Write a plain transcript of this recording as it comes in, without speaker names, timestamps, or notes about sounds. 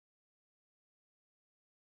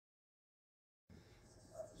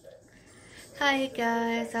Hi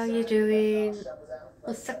guys, how you doing?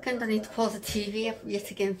 One second, I need to pause the TV. I've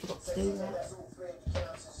yet again forgot to do that.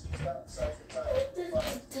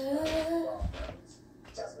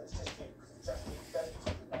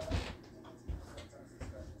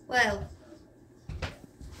 Well,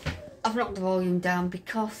 I've knocked the volume down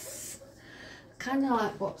because I kind of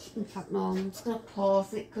like watching. In fact, no, I'm just going to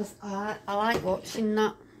pause it because I like watching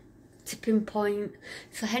that tipping point.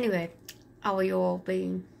 So anyway, how are you all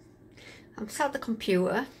been? I'm sat at the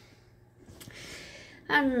computer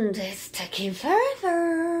and it's taking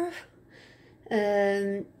forever.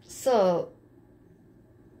 So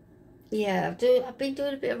yeah, I've been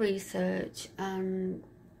doing a bit of research and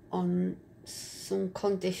on some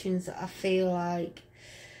conditions that I feel like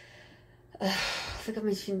I think I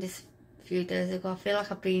mentioned this a few days ago. I feel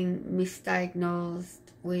like I've been misdiagnosed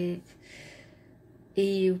with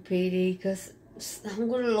EUPD because I'm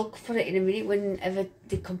going to look for it in a minute whenever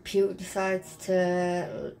the computer decides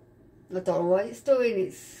to. I don't know what it's doing.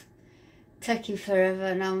 It's taking forever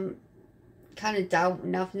and I'm kind of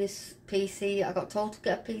doubting having this PC. I got told to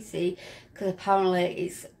get a PC because apparently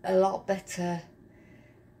it's a lot better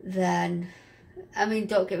than, I mean,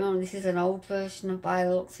 don't get me wrong, this is an old version of by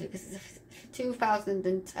the looks of it because it's a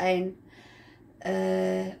 2010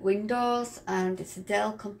 Windows and it's a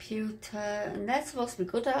Dell computer and they're supposed to be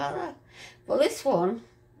good, aren't they? But this one,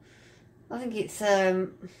 I think it's had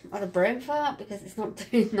a brain fart because it's not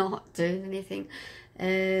doing anything.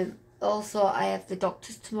 Also, I have the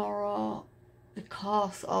doctors tomorrow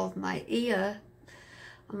because of my ear.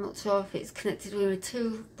 I'm not sure if it's connected with my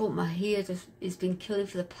tooth, but my ear just has been killing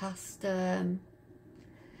for the past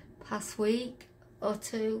week or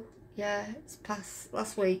two. Yeah, it's past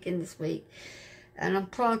last week and this week. And I'm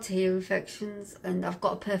prone to ear infections and I've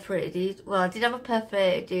got a perforated ear. Well, I did have a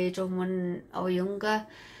perforated eardrum when I was younger.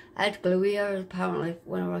 I had glue ear apparently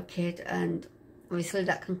when I was a kid, and obviously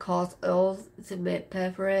that can cause holes to be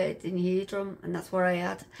perforated in your eardrum, and that's what I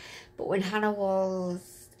had. But when Hannah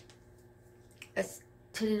was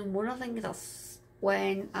turning 1, I think that's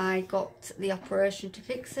when I got the operation to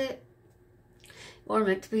fix it. I was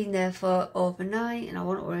meant to be in there for overnight, and I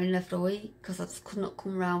wasn't in there for a week because I just could not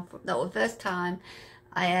come round. That was the first time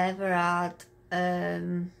I ever had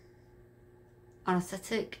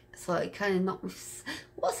anaesthetic, so it kind of knocked me.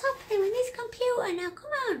 What's happening with this computer now?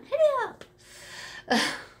 Come on, hurry up.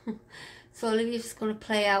 So Olivia's just going to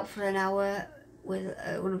play out for an hour with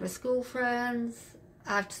one of her school friends.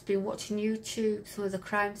 I've just been watching YouTube, some of the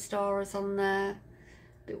crime stories on there.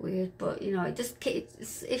 Bit weird, but you know, it just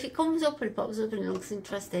keeps, if it comes up and it pops up and it looks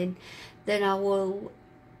interesting, then I will.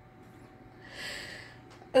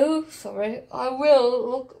 Oh, sorry, I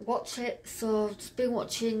will watch it. So I've just been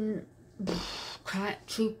watching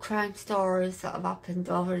true crime stories that have happened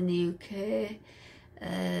over in the UK,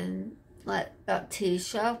 like that tea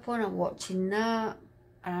shop one. I'm watching that,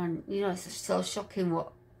 and you know, it's so shocking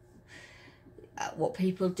what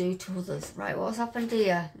people do to others. Right, what's happened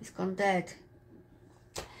here? It's gone dead.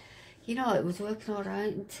 You know, it was working all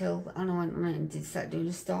right until Anna went on it and did start doing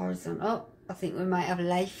the stories, and oh, I think we might have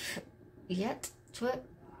life yet to it.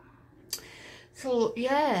 So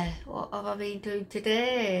yeah, what have I been doing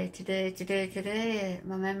today? Today.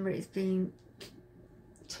 My memory's been.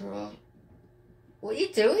 What are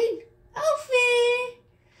you doing, Alfie?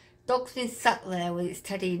 Dog's been sat there with its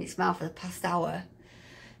teddy in its mouth for the past hour.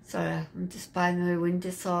 Sorry, I'm just by my window,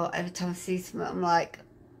 so every time I see something, I'm like,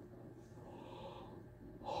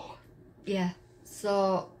 yeah.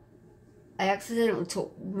 So I accidentally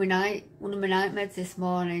took one of my night meds this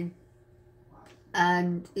morning,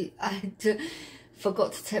 and I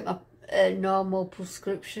forgot to take my normal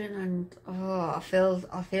prescription, and oh, I feel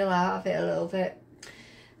out of it a little bit.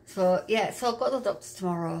 So yeah, so I've got the doctor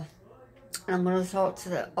tomorrow, and I'm going to talk to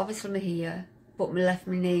the, obviously my ear, but my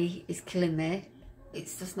knee is killing me.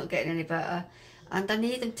 It's just not getting any better, and I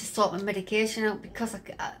need them to sort my medication out because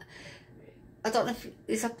I don't know if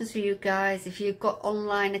this happens for you guys. If you've got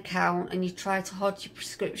online account and you try to hold your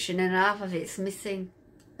prescription and half of it's missing,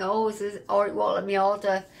 it always is, or it won't let me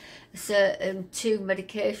order a certain 2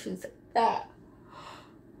 medications that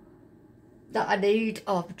I need.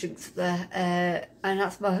 Oh, my drink's there, and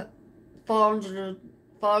that's my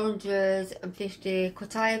 450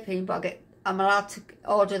 quetiapine, but I'm allowed to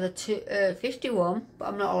order the 51, but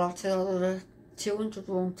I'm not allowed to order the 200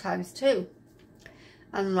 one times 2.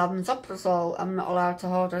 And lansoprazole, I'm not allowed to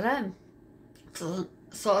order them. So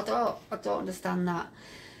I don't understand that.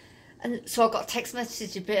 And so I got a text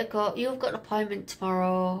message a bit ago. You've got an appointment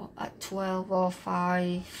tomorrow at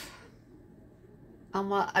 12:05. I'm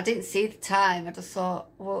like, I didn't see the time. I just saw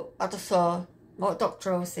what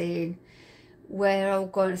doctor I was seeing where I was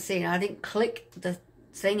going to see, and I didn't click the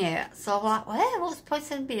thing here. So I'm like, well, what's the point of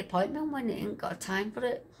sending me an appointment when it ain't got time for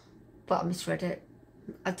it? But I misread it.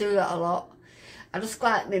 I do that a lot. I just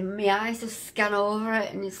like, my eyes just scan over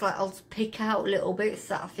it, and it's like I'll just pick out little bits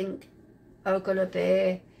that I think are going to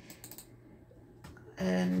be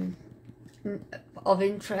of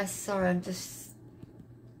interest. Sorry, I'm just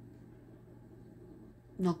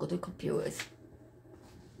not good at computers.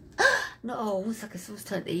 No, 1 second, someone's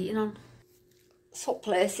turned the heating on. Swap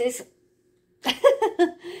places.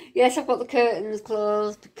 Yes, I've got the curtains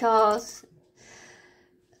closed because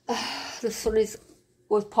the sun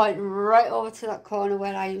was pointing right over to that corner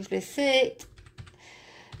where I usually sit.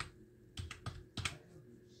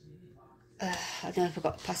 I never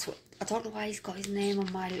forgot the password. I don't know why he's got his name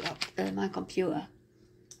on my computer.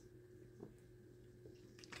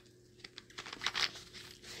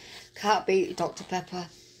 Can't beat Dr. Pepper.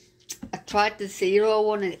 I tried the zero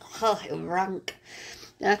one and it was rank.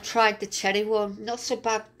 And I tried the cherry one. Not so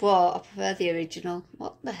bad, but I prefer the original.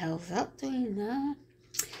 What the hell's that doing there?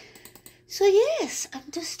 So yes, I'm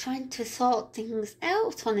just trying to sort things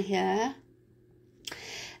out on here.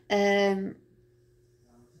 I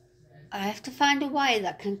have to find a wire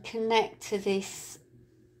that can connect to this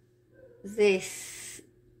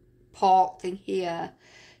port thing here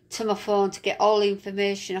to my phone to get all the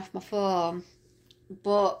information off my phone.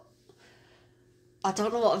 But I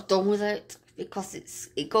don't know what I've done with it because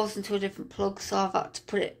it goes into a different plug, so I've had to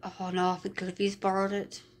put it. Oh no, I think Olivia's borrowed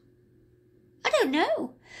it. I don't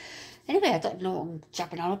know. Anyway, I don't know what I'm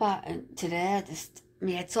jabbing on about today.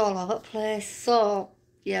 My head's all over the place. So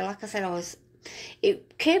yeah, like I said,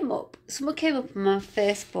 it came up. Someone came up on my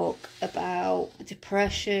Facebook about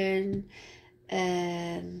depression,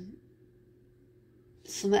 something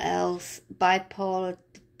else, bipolar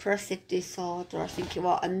depressive disorder, I think it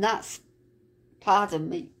was, and that's part of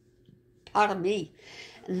me,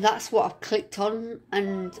 and that's what I've clicked on,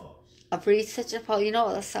 and I've researched it. You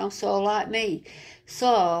know, that sounds so like me.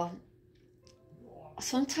 So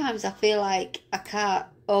sometimes I feel like I can't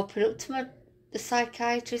open up to the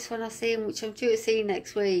psychiatrist when I see him, which I'm due to see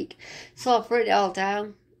next week. So I've written it all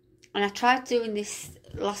down, and I tried doing this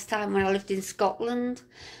last time when I lived in Scotland.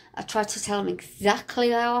 I tried to tell them exactly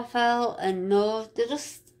how I felt, and no, they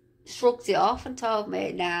just shrugged it off and told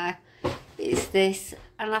me, nah, it's this.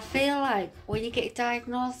 And I feel like when you get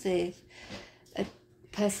diagnosed with a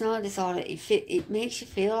personality disorder, it makes you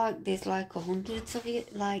feel like there's like hundreds of you.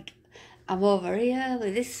 Like, I'm over here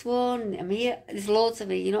with this one, I'm here, there's loads of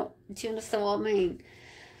me, you know, do you understand what I mean?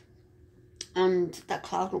 And that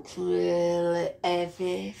cloud looks really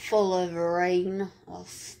heavy, full of rain or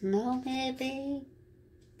snow maybe.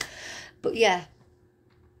 But yeah,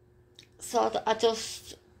 so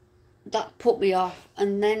that put me off.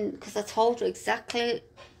 And then, because I told her exactly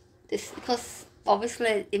this, because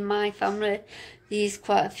obviously in my family, there's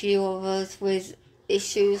quite a few of us with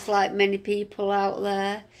issues like many people out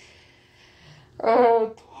there.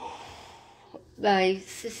 My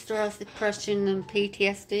sister has depression and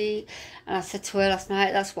PTSD, and I said to her last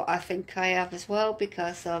night, that's what I think I have as well,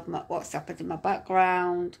 because of what's happened in my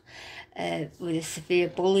background, with the severe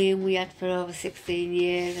bullying we had for over 16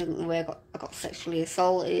 years, and the way I got sexually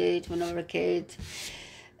assaulted when I was a kid,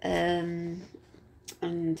 and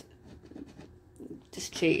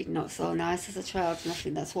just treated not so nice as a child, and I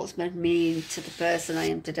think that's what's made me into the person I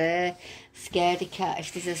am today. Scaredy cat.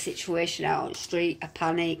 If there's a situation out on the street, I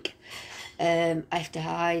panic, I have to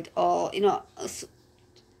hide, or, you know,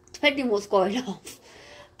 depending what's going on.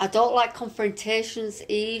 I don't like confrontations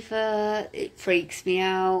either, it freaks me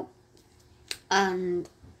out. And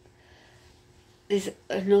there's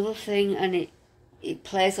another thing, and it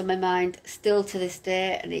plays on my mind still to this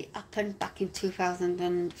day, and it happened back in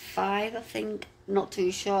 2005, I think, not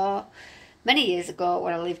too sure, many years ago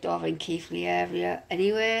when I lived over in Keighley area.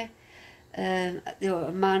 Anyway, there was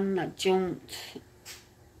a man that jumped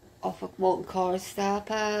off a Molten Chorus Star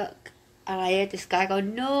Park, and I heard this guy go,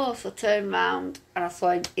 no, so I turned round and I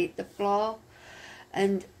saw him hit the floor.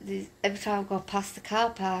 And every time I go past the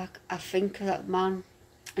car park, I think of that man,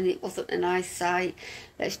 and it wasn't a nice sight.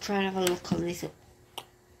 Let's try and have a look on this.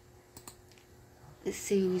 Let's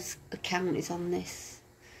see whose account is on this.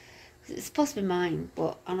 It's supposed to be mine,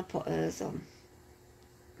 but I'm going to put hers on.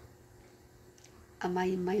 Am I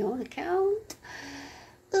in my own account?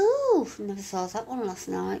 Ooh, never saw that one last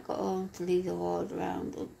night. Got home to leave the ward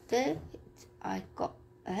around. Update. I got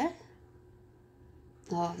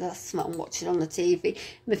oh, that's what I'm watching on the TV.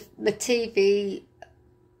 My TV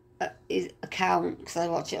is account, because I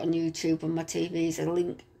watch it on YouTube, and my TV is a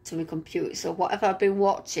link to my computer. So whatever I've been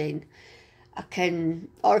watching, I can,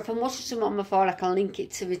 or if I'm watching something on my phone, I can link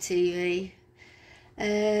it to my TV.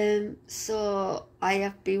 So I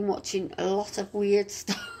have been watching a lot of weird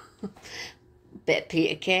stuff. Bit of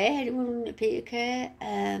Peter Kay. Anyone want Peter Kay?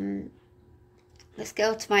 Let's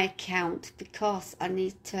go to my account because I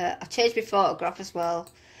need to. I changed my photograph as well.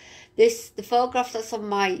 The photograph that's on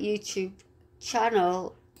my YouTube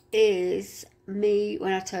channel is me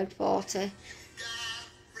when I turned 40.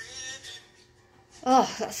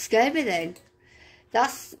 Oh, that scared me then.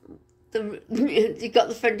 That's you got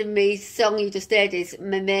the Friend of Me song you just did is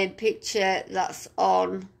my main picture that's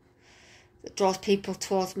on, that draws people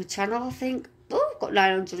towards my channel, I think. Oh, I've got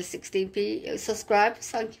 916 subscribers,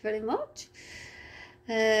 thank you very much.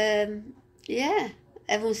 Yeah,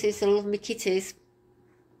 everyone seems to love me kitties.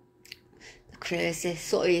 They're crazy.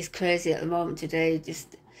 Sutty is crazy at the moment today,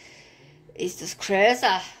 he's just crazy.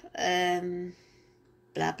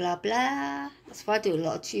 Blah blah blah. That's why I do a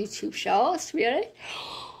lot of YouTube shorts, really.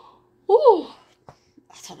 Oh,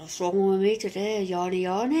 I don't know what's wrong with me today. Yawny.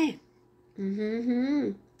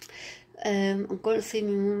 I'm going to see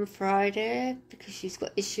my mum on Friday because she's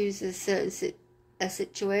got issues in a certain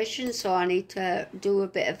situation, so I need to do a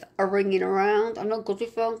bit of a ringing around. I'm not good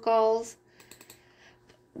with phone calls.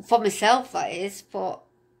 For myself, that is, but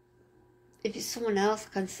if it's someone else,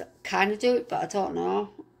 I can kind of do it, but I don't know.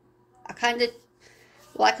 I kind of,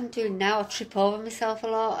 like I'm doing now, I trip over myself a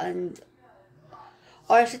lot,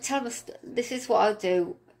 or I should tell them, this is what I'll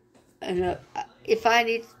do, and if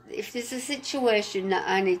there's a situation that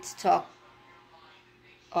I need to talk,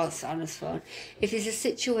 it's on his phone, if there's a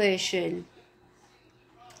situation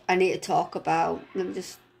I need to talk about, let me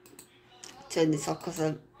just turn this off because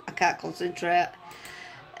I can't concentrate.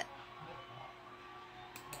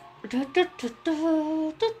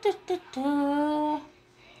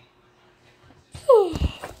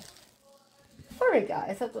 Sorry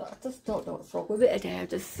guys, I just don't know what's wrong with it today. I'm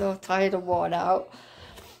just so tired and worn out.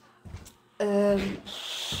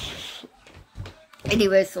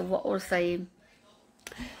 Anyway, so what was I saying?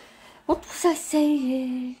 What was I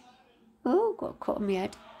saying? Oh, got a cut on my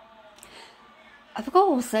head. I forgot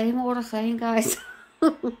what I was saying. What was I saying, guys?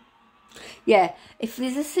 Yeah, if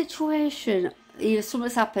there's a situation, either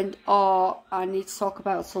something's happened or I need to talk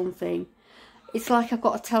about something, it's like I've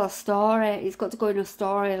got to tell a story. It's got to go in a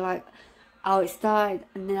story, like how it started,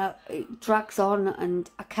 and then it drags on, and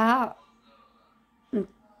I can't.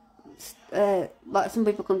 Like some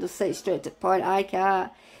people can just say straight to the point. I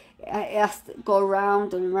can't. It has to go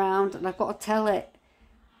round and round, and I've got to tell it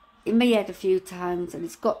in my head a few times, and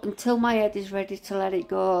it's got until my head is ready to let it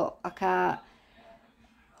go. I can't.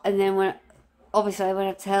 And then when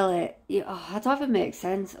I tell it, I don't even make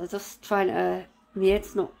sense. I'm just trying to. My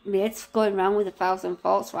head's going around with 1,000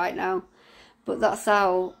 thoughts right now, but that's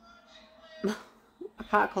how I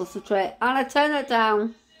can't concentrate. And I turn her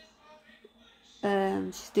down.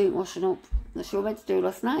 She's doing washing up that she was meant to do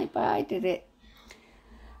last night, but I did it.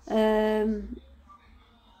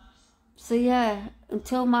 So yeah,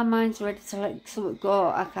 until my mind's ready to let something go,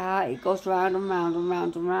 I can't. It goes round and round and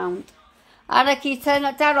round and round. Anna, can you turn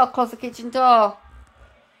that down or close the kitchen door?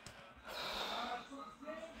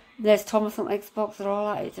 There's Thomas on Xbox, they're all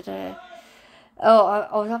at it today. Oh,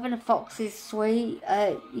 I was having a Fox's sweet.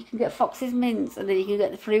 You can get Fox's mints and then you can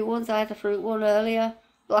get the fruit ones. I had a fruit one earlier,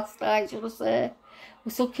 last night, should I say. I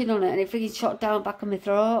was sucking on it and it freaking shot down back in my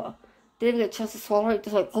throat. Didn't even get a chance to swallow it,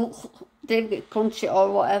 just like, didn't even get to crunch it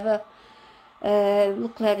or whatever.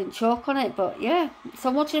 Luckily I didn't choke on it, but yeah. So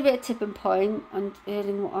I'm watching a bit of Tipping Point and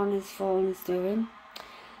hearing what on his phone is doing.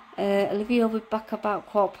 Olivia will be back about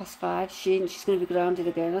 5:15. She's going to be grounded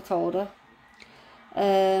again, I told her.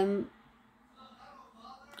 And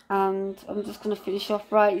I'm just going to finish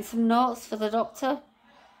off writing some notes for the doctor.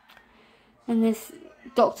 And this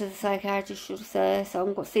doctor's a psychiatrist, should I say,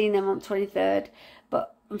 so I'm seeing them on the 23rd.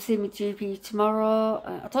 But I'm seeing my GP tomorrow.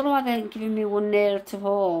 I don't know why they ain't giving me one nearer to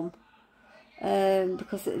home.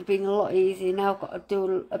 Because it would have been a lot easier. Now I've got to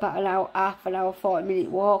do about an hour, half an hour,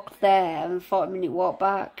 40-minute walk there and a 40-minute walk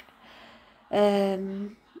back. Yeah.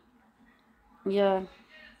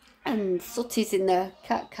 And Sutty's in the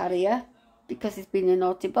cat carrier because he's been a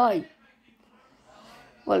naughty boy.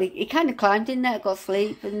 Well, he kind of climbed in there, got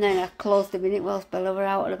sleep, and then I closed him in it whilst Bella were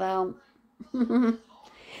out and about.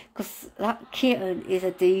 Because that kitten is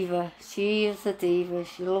a diva. She is a diva.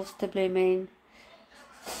 She loves to blaming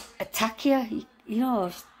attack you. You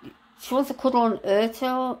know, she wants to cuddle on her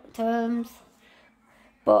terms.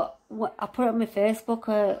 But I put it on my Facebook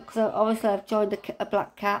because obviously I've joined a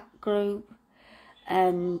black cat group,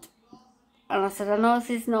 and I said, I know this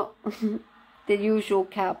is not the usual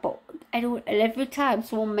cat, but anyway, every time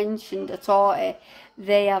someone mentioned a tortie,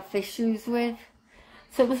 they have issues with.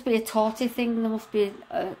 So it must be a tortie thing. There must be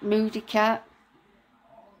a moody cat.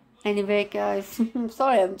 Anyway, guys, I'm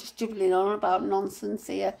sorry, I'm just dribbling on about nonsense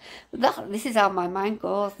here. But this is how my mind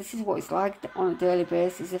goes. This is what it's like on a daily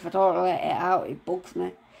basis. If I don't let it out, it bugs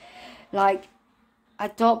me. Like, I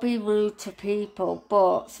don't be rude to people,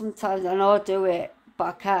 but sometimes I know I do it, but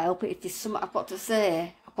I can't help it. If there's something I've got to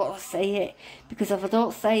say, I've got to say it. Because if I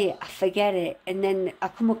don't say it, I forget it. And then I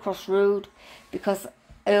come across rude because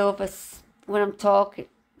when I'm talking,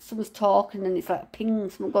 someone's talking and it's like ping,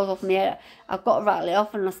 something goes off my head. I've got to rattle it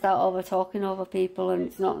off and I start over talking over people and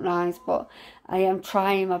it's not nice, but I am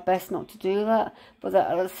trying my best not to do that. But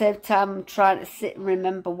at the same time, I'm trying to sit and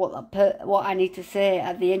remember what I need to say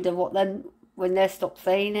at the end of when they stop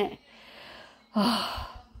saying it. Oh,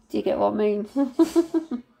 do you get what I mean?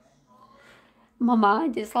 My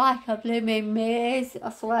mind is like a blooming maze, I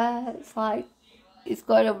swear. It's like it's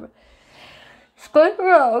going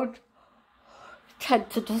around 10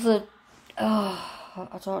 to dozen. Oh,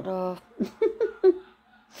 I don't know.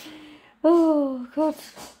 Oh, God.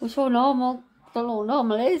 We're so normal. I don't know what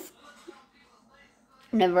normal is.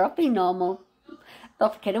 Never have been normal. I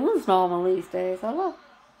don't think anyone's normal these days, I know.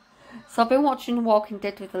 So I've been watching Walking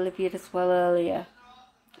Dead with Olivia as well earlier.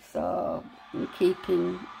 So I'm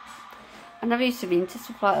keeping... I never used to be into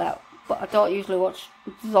stuff like that. But I don't usually watch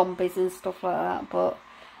zombies and stuff like that.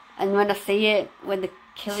 And when I see it, when they're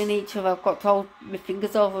killing each other, I've got to hold my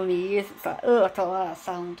fingers over my ears. It's like, oh, I don't like that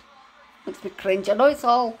sound. Makes me cringe. I know it's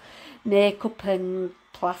all makeup and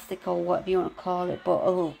plastic or whatever you want to call it, but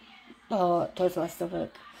oh, it does less of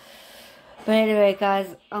it. But anyway,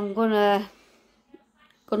 guys, I'm gonna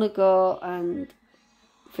go and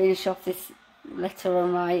finish off this letter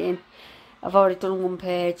I'm writing. I've already done one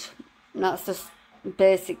page, and that's just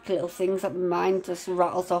basic little things that my mind just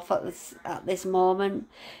rattles off at this moment.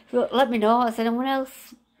 Let me know, has anyone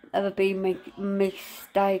else ever been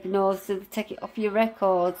misdiagnosed? Did they take it off your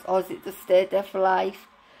records, or has it just stayed there for life?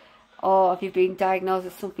 Or have you been diagnosed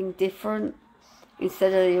with something different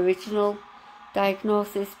instead of the original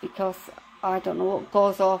diagnosis? Because I don't know what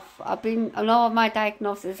goes off. I know my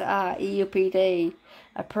diagnoses are EUPD,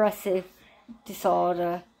 oppressive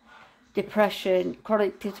disorder, depression,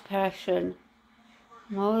 chronic depression,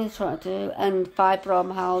 I'm always trying to do, and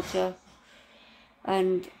fibromyalgia.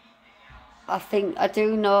 And I think I've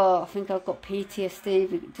got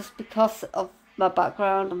PTSD just because of my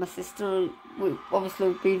background, and my sister, we've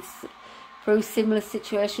obviously been through similar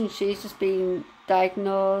situations. She's just been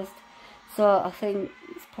diagnosed, so I think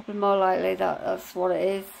it's probably more likely that that's what it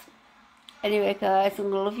is. Anyway, guys, I'm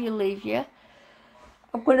gonna love you, leave you.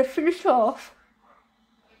 I'm gonna finish off.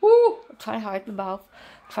 Woo! I'm trying to hide my mouth.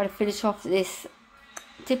 I'm trying to finish off this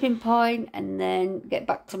tipping point and then get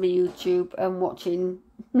back to my YouTube and watching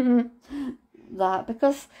that,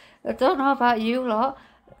 because I don't know about you lot,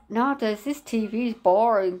 nowadays this TV is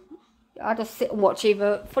boring. I just sit and watch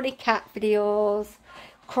either funny cat videos,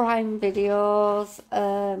 crime videos,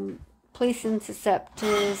 police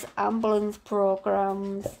interceptors, ambulance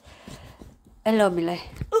programs. Hello, Millie.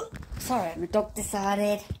 Sorry, my dog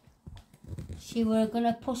decided she were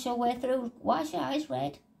gonna push her way through. Why is your eyes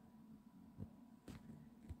red?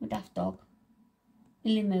 My daft dog.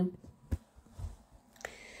 Millie Moo.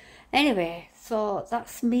 Anyway, so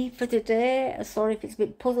that's me for today. Sorry if it's a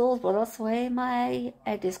bit puzzled, but that's the way my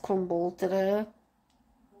head is crumbled today.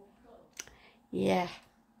 Yeah.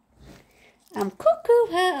 I'm cuckoo,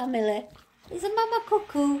 huh, Millie? Is a mama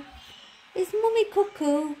cuckoo? Is mummy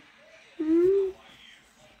cuckoo?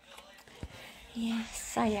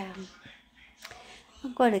 Yes, I am.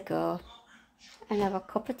 I'm going to go and have a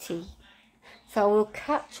cup of tea. So I will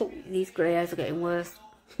catch up. These grey hairs are getting worse.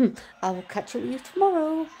 I will catch up with you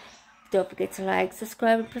tomorrow. Don't forget to like,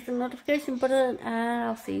 subscribe and press the notification button, and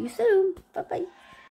I'll see you soon. Bye bye.